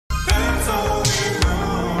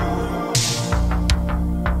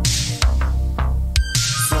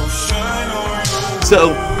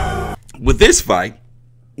So with this fight,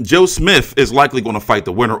 Joe Smith is likely going to fight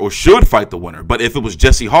the winner, or should fight the winner. But if it was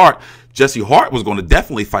Jesse Hart was going to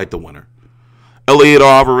definitely fight the winner. Eleider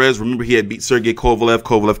Alvarez, remember he had beat Sergey Kovalev.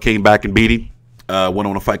 Kovalev came back and beat him. Went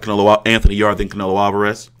on to fight Anthony Yarde, then Canelo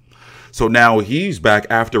Alvarez. So now he's back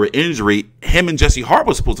after an injury. Him and Jesse Hart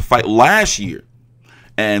was supposed to fight last year.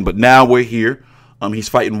 But now we're here. He's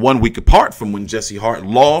fighting 1 week apart from when Jesse Hart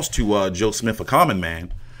lost to Joe Smith, a common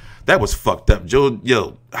man. That was fucked up.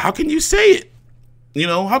 Yo, how can you say it? You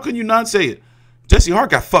know, how can you not say it? Jesse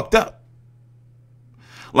Hart got fucked up.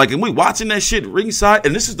 Like, and we watching that shit ringside,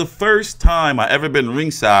 and this is the first time I ever been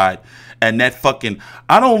ringside, and that fucking,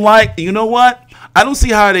 I don't like, you know what? I don't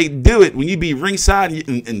see how they do it when you be ringside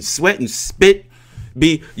and sweat and spit.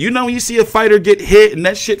 You know when you see a fighter get hit and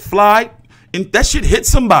that shit fly, and that shit hit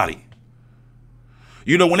somebody.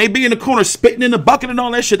 You know, when they be in the corner spitting in the bucket and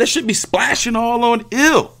all that shit be splashing all on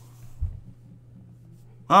ill.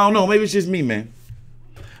 I don't know, maybe it's just me, man.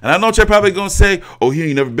 And I know what you're probably going to say, oh, he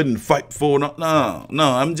ain't never been in a fight before. No,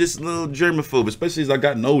 I'm just a little germaphobe, especially as I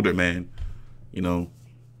gotten older, man. You know.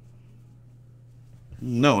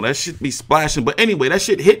 No, that shit be splashing. But anyway, that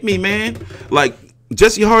shit hit me, man. Like,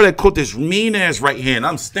 Jesse Hart had caught this mean-ass right hand.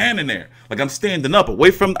 I'm standing there. Like, I'm standing up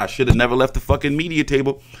away from, I should have never left the fucking media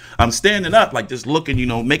table. I'm standing up, like, just looking, you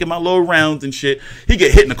know, making my little rounds and shit. He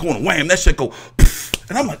get hit in the corner, wham, that shit go, pff,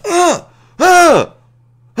 and I'm like,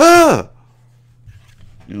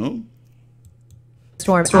 you know?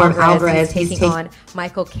 Storm Alvarez taking on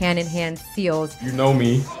Michael Cannonhan Seals. You know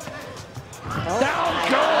me. Down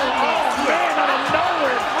goes, oh man, out of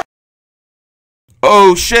nowhere.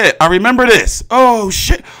 Oh shit, I remember this. Oh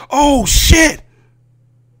shit.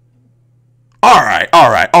 All right.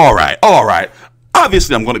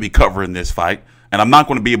 Obviously, I'm going to be covering this fight, and I'm not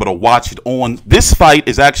going to be able to watch it on. This fight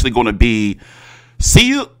is actually going to be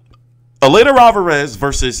Eleider Alvarez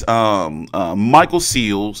versus Michael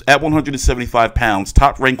Seals at 175 pounds,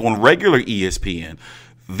 top rank on regular ESPN.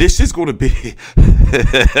 This is going to be...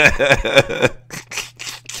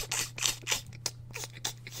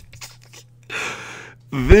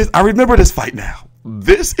 I remember this fight now.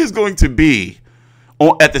 This is going to be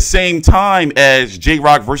at the same time as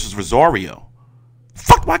J-Rock versus Rosario.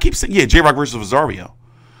 Fuck, why I keep saying... Yeah, J-Rock versus Rosario.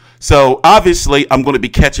 So, obviously, I'm going to be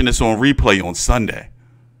catching this on replay on Sunday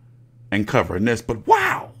and covering this. But,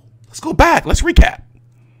 wow. Let's go back. Let's recap.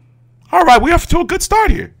 All right, we're off to a good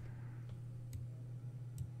start here.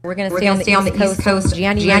 We're going to stay on the East Coast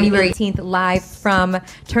January 18th, live from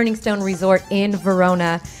Turning Stone Resort in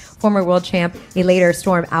Verona. Former world champ Eleider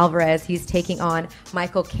Storm Alvarez. He's taking on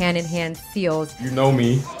Michael Cannonhan Seals. You know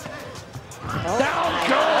me. Down goes,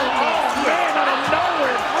 oh man, out of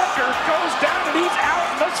nowhere. Hooker goes down and he's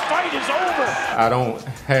out. This fight is over. I don't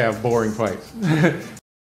have boring fights.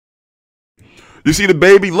 You see the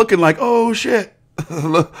baby looking like, oh shit.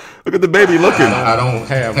 Look at the baby looking. I don't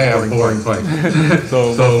have boring fights.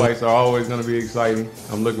 So my fights are always going to be exciting.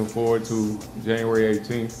 I'm looking forward to January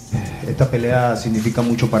 18th. Esta pelea significa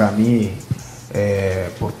mucho para mí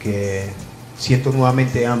porque siento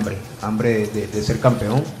nuevamente hambre de ser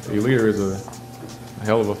campeón. Eleider is a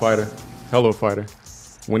hell of a fighter.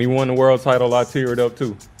 When he won the world title, I teared up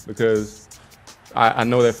too because I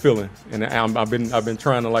know that feeling, and I've been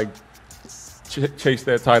trying to like chase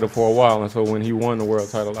that title for a while, and so when he won the world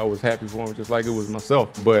title, I was happy for him, just like it was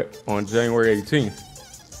myself. But on January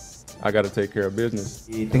 18th, I got to take care of business.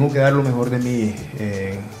 Y tengo que dar lo mejor de mí,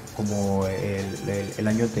 como el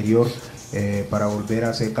año anterior, para volver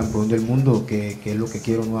a ser campeón del mundo, que es lo que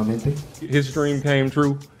quiero nuevamente. His dream came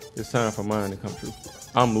true. It's time for mine to come true.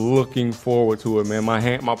 I'm looking forward to it, man.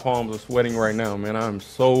 My palms are sweating right now, man. I'm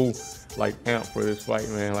so like amped for this fight,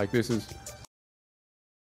 man. Like this is.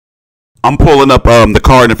 I'm pulling up the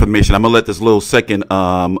card information. I'm gonna let this little second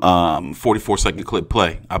 44-second clip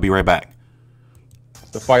play. I'll be right back.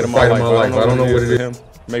 The fight of my life. I don't know what it is for him.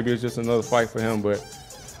 Maybe it's just another fight for him, but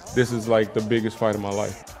this is like the biggest fight of my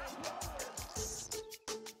life.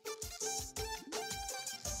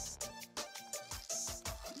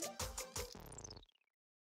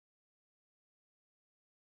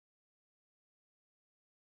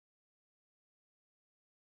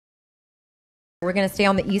 We're going to stay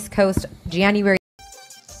on the East Coast January.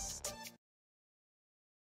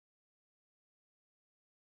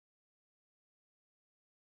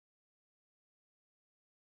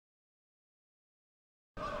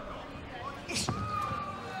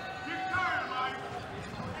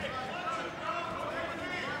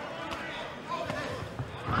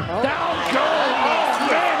 Down goes, oh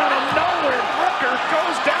man, out of nowhere. Hooker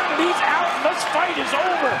goes down and he's out. And this fight is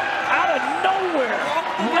over. Out of nowhere,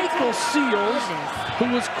 Michael Seals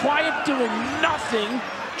who was quiet doing nothing,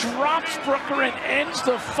 drops Brooker and ends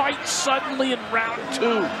the fight suddenly in round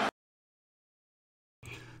 2.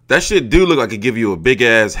 That shit do look like it give you a big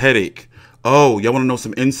ass headache. Oh, y'all want to know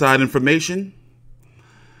some inside information?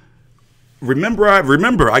 Remember,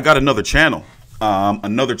 I got another channel.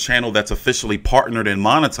 Another channel that's officially partnered and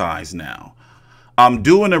monetized now. I'm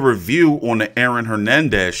doing a review on the Aaron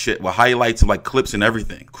Hernandez shit with highlights of like clips and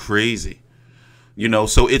everything. Crazy. You know,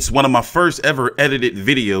 so it's one of my first ever edited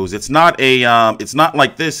videos. It's not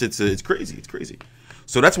like this. It's crazy. It's crazy.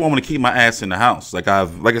 So that's why I'm gonna keep my ass in the house. Like I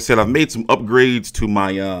said, I've made some upgrades to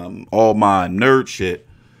my all my nerd shit.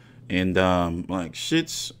 And like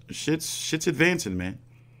shit's advancing, man.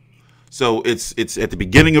 So it's at the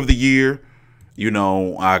beginning of the year, you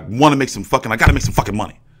know, I gotta make some fucking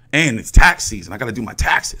money. And it's tax season. I gotta do my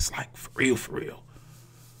taxes. Like for real.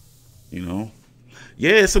 You know?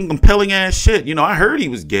 Yeah, some compelling ass shit. You know, I heard he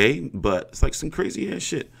was gay, but it's like some crazy ass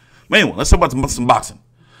shit. But anyway, let's talk about some boxing.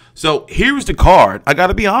 So here's the card. I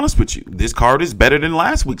gotta be honest with you. This card is better than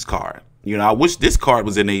last week's card. You know, I wish this card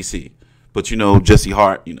was in AC. But, you know, Jesse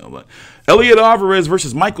Hart, you know. But Eleider Alvarez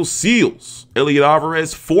versus Michael Seals. Eleider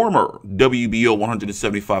Alvarez, former WBO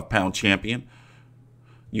 175-pound champion.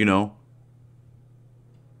 You know.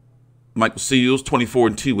 Michael Seals,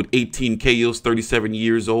 24-2 with 18 KOs, 37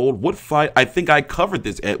 years old. What fight? I think I covered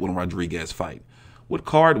this Edwin Rodriguez fight. What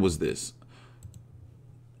card was this?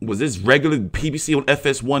 Was this regular PBC on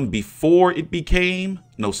FS1 before it became?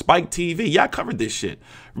 No, Spike TV. Yeah, I covered this shit.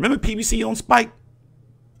 Remember PBC on Spike?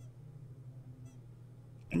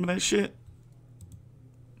 Remember that shit?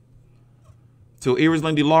 Till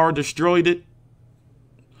Erislandy Lara destroyed it.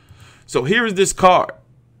 So here is this card.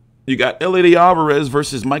 You got Eleider Alvarez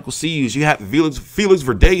versus Michael Seals. You have Felix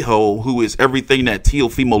Verdejo, who is everything that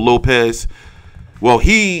Teofimo Lopez. Well,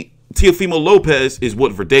 Teofimo Lopez is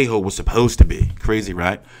what Verdejo was supposed to be. Crazy,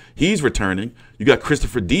 right? He's returning. You got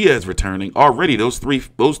Christopher Diaz returning. Already, those three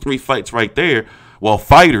fights right there. Well,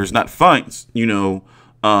 fighters, not fights. You know,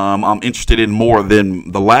 I'm interested in more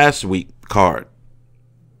than the last week card.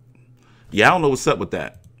 Yeah, I don't know what's up with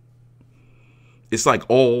that. It's like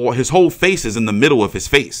his whole face is in the middle of his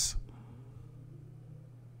face.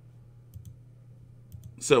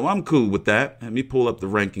 So I'm cool with that. Let me pull up the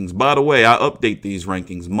rankings. By the way, I update these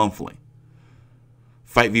rankings monthly.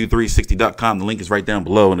 FightView360.com. The link is right down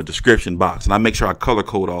below in the description box. And I make sure I color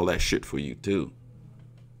code all that shit for you, too.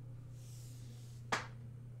 I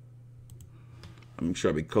make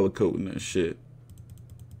sure I be color coding that shit.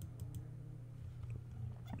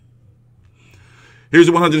 Here's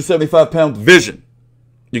the 175-pound division.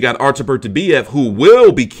 You got Artur Beterbiev, who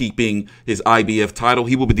will be keeping his IBF title.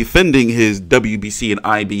 He will be defending his WBC and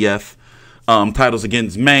IBF titles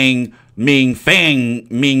against Meng Fanlong.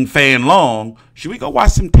 Should we go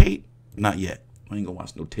watch some tape? Not yet. I ain't gonna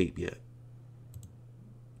watch no tape yet.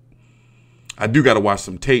 I do gotta watch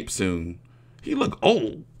some tape soon. He look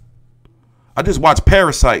old. I just watched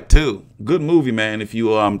Parasite too. Good movie, man. If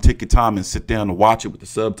you take your time and sit down and watch it with the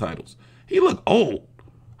subtitles. He look old.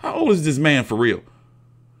 How old is this man for real?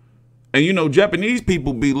 And you know, Japanese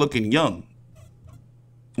people be looking young.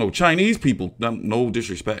 Oh, Chinese people, no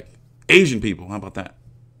disrespect. Asian people, how about that?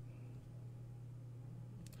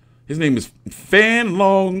 His name is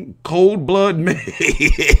Fanlong Cold Blood Man.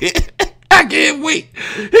 I can't wait.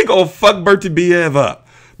 He gonna fuck Beterbiev up.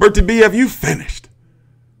 Beterbiev, you finished.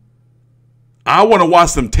 I want to watch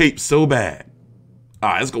some tape so bad. All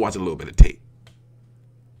right, let's go watch a little bit of tape.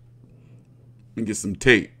 And get some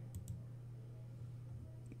tape.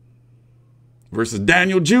 Versus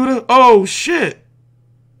Daniel Judah. Oh, shit.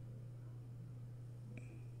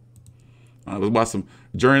 All right, let's watch some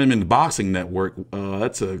Journeyman Boxing Network.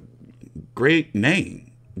 That's a great name.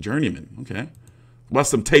 Journeyman. Okay. Watch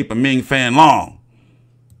some tape of Meng Fanlong.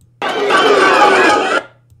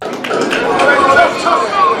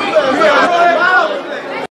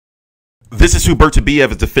 This is who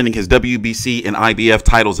Beterbiev is defending his WBC and IBF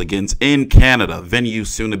titles against in Canada. Venue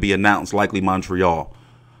soon to be announced, likely Montreal,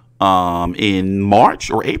 in March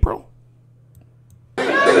or April.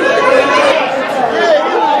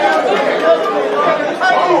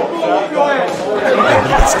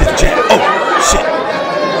 Oh, shit.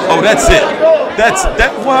 Oh, that's it. That's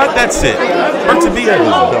it. Beterbiev is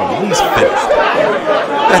done. He's finished.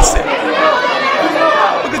 That's it.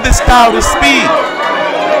 Look at this style, this speed.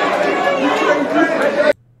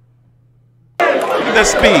 That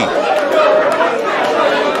speed.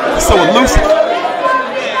 It's so elusive.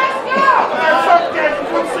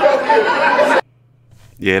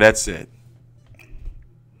 Yeah, that's it.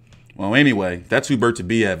 Well, anyway, that's who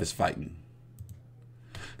Beterbiev is fighting.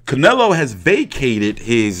 Canelo has vacated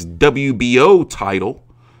his WBO title,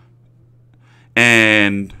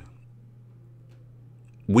 and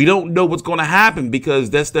we don't know what's going to happen because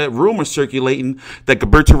that's that rumor circulating that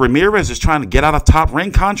Gilberto Ramirez is trying to get out of Top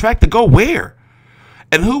Rank contract to go where?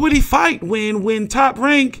 And who would he fight when Top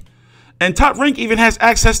Rank, and Top Rank even has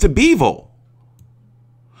access to Bevo?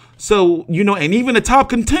 So, you know, and even the top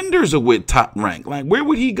contenders are with Top Rank. Like, where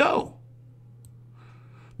would he go?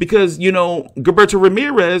 Because, you know, Gilberto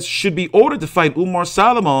Ramirez should be ordered to fight Umar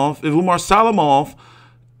Salimov if Umar Salimov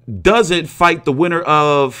doesn't fight the winner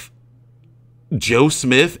of Joe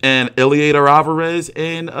Smith and Eleider Alvarez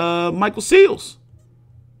and Michael Seals.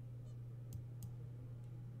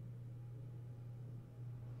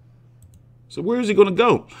 So where is he going to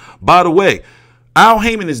go? By the way, Al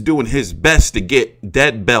Heyman is doing his best to get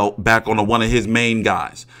that belt back on one of his main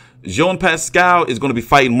guys. Jean Pascal is going to be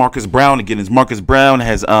fighting Marcus Brown again, as Marcus Brown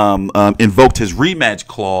has invoked his rematch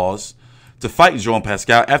clause to fight Jean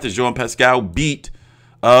Pascal after Jean Pascal beat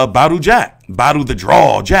Badu Jack, Badu the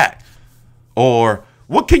Draw Jack. Or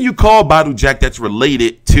what can you call Badu Jack that's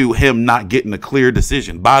related to him not getting a clear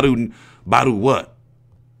decision? Badu what?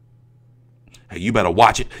 Hey, you better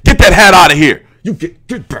watch it. Get that hat out of here. You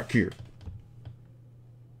get back here.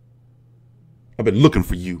 I've been looking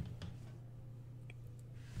for you.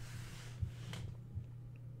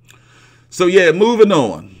 So, yeah, moving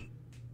on.